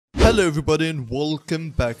Hello everybody and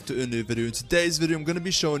welcome back to a new video. In today's video I'm going to be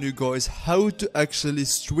showing you guys how to actually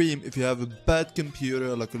stream if you have a bad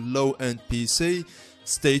computer like a low-end PC.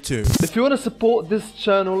 Stay tuned. If you want to support this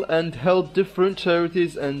channel and help different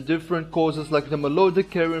charities and different causes like the Melodic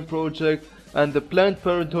Caring Project and the Planned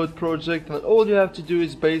Parenthood Project, and all you have to do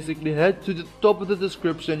is basically head to the top of the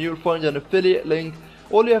description. You'll find an affiliate link.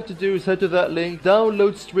 All you have to do is head to that link,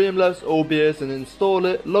 download Streamlabs OBS and install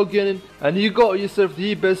it, log in, and you got yourself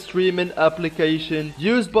the best streaming application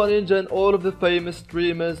used by Ninja and all of the famous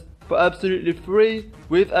streamers for absolutely free,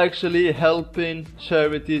 with actually helping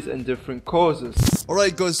charities and different causes.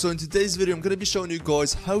 Alright guys, so in today's video I'm going to be showing you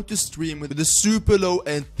guys how to stream with a super low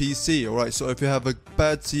end PC. Alright, so if you have a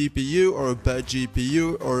bad CPU or a bad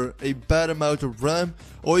GPU or a bad amount of RAM,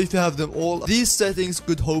 or if you have them all, these settings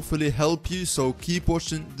could hopefully help you. So keep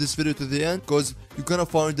watching this video to the end because you're gonna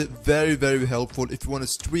find it very helpful if you want to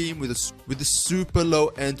stream with a super low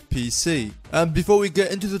end PC. And before we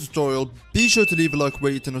get into the tutorial, be sure to leave a like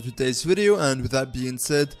rating on today's video, and with that being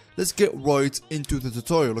said, let's get right into the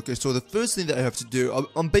tutorial. Okay, so the first thing that I have to do,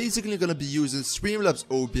 I'm basically gonna be using Streamlabs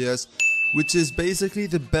OBS, which is basically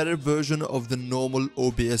the better version of the normal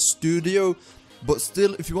OBS Studio. But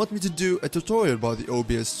still, if you want me to do a tutorial about the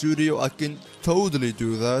OBS Studio, I can totally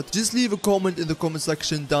do that. Just leave a comment in the comment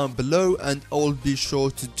section down below and I'll be sure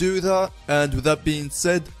to do that. And with that being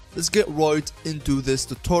said, let's get right into this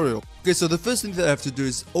tutorial. Okay, so the first thing that I have to do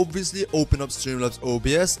is obviously open up Streamlabs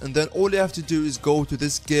OBS, and then all you have to do is go to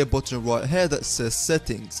this gear button right here that says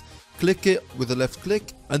settings. Click it with a left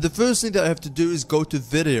click, and the first thing that I have to do is go to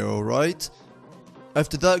video, right?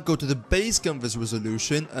 After that, go to the base canvas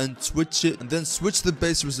resolution and switch it, and then switch the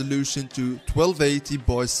base resolution to 1280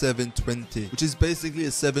 by 720, which is basically a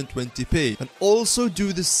 720p. And also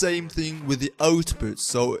do the same thing with the output,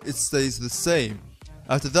 so it stays the same.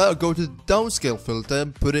 After that, go to the downscale filter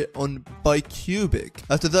and put it on bicubic.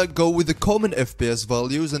 After that, go with the common FPS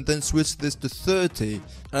values and then switch this to 30.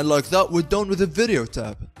 And like that, we're done with the video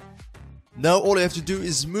tab. Now all I have to do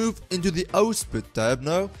is move into the output tab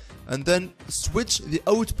now, and then switch the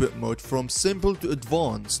output mode from simple to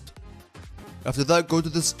advanced. After that, go to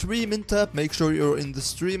the streaming tab, make sure you're in the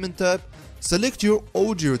streaming tab, select your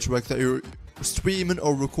audio track that you're streaming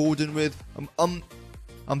or recording with.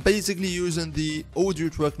 I'm basically using the audio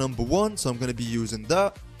track number 1, so I'm going to be using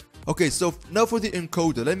that. Okay, so now for the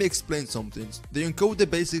encoder, let me explain something. The encoder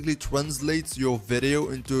basically translates your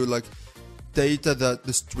video into like data that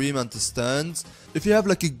the stream understands. If you have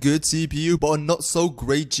like a good CPU but a not so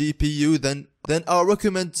great GPU, then I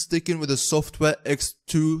recommend sticking with a software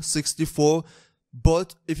X264.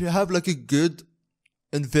 But if you have like a good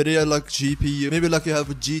Nvidia like GPU, maybe like you have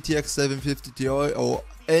a GTX 750 Ti or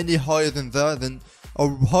any higher than that, then I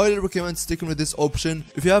highly recommend sticking with this option.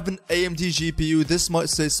 If you have an AMD GPU, this might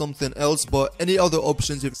say something else, but any other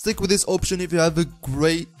options, stick with this option if you have a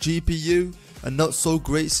great GPU and not so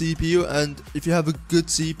great CPU. And if you have a good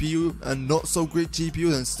CPU and not so great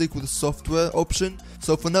GPU, then stick with the software option.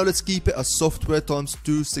 So for now, let's keep it as software times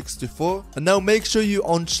 264. And now make sure you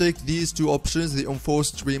uncheck these two options, the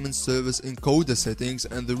enforced streaming service encoder settings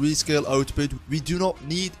and the rescale output. We do not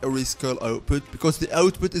need a rescale output because the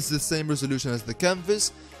output is the same resolution as the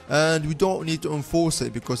canvas, and we don't need to enforce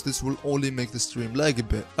it because this will only make the stream lag a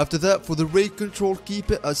bit. After that, for the rate control,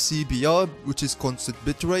 keep it as CBR, which is constant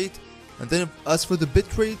bitrate. And then as for the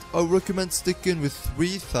bitrate, I recommend sticking with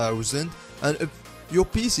 3000. And if your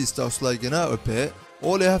PC starts lagging out a bit,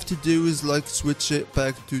 all you have to do is like switch it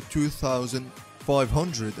back to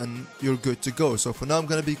 2500 and you're good to go. So for now, I'm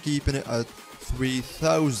going to be keeping it at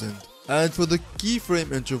 3000. And for the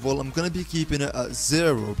keyframe interval, I'm going to be keeping it at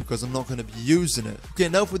 0 because I'm not going to be using it. Okay,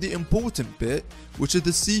 now for the important bit, which is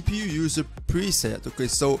the CPU user preset. Okay,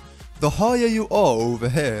 so the higher you are over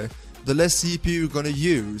here, the less CPU you're going to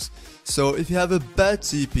use. So if you have a bad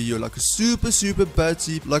CPU, like a super bad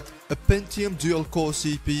CPU, like a Pentium dual core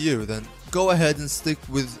CPU, then go ahead and stick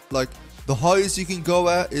with like the highest you can go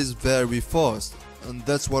at is very fast, and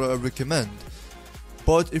that's what I recommend.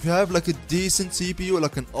 But if you have like a decent CPU,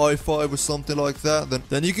 like an i5 or something like that,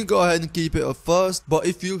 then you can go ahead and keep it at fast. But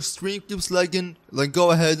if your stream keeps lagging, then go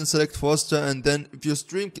ahead and select faster, and then if your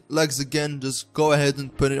stream lags again, just go ahead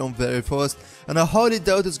and put it on very fast. And I highly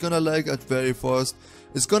doubt it's gonna lag at very fast.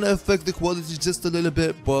 It's gonna affect the quality just a little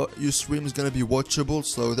bit, but your stream is gonna be watchable,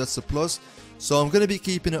 so that's a plus. So I'm gonna be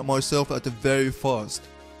keeping it myself at a very fast.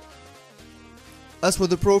 As for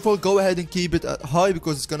the profile, go ahead and keep it at high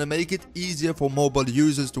because it's gonna make it easier for mobile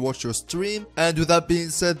users to watch your stream. And with that being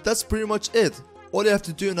said, that's pretty much it. All you have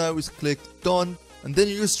to do now is click done, and then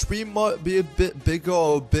your stream might be a bit bigger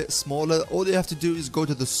or a bit smaller. All you have to do is go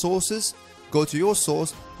to the sources, go to your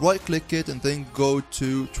source, right click it, and then go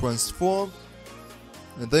to transform,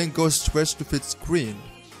 and then go stretch to fit screen,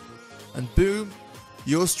 and boom,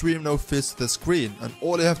 your stream now fits the screen, and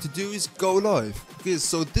all you have to do is go live. Okay,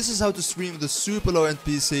 so this is how to stream with a super low end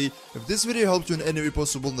PC. If this video helped you in any way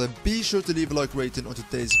possible, then be sure to leave a like rating on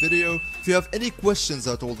today's video. If you have any questions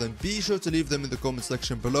at all, then be sure to leave them in the comment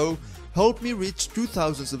section below. Help me reach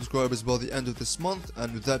 2,000 subscribers by the end of this month,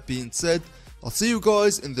 and with that being said, I'll see you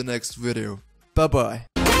guys in the next video. Bye bye.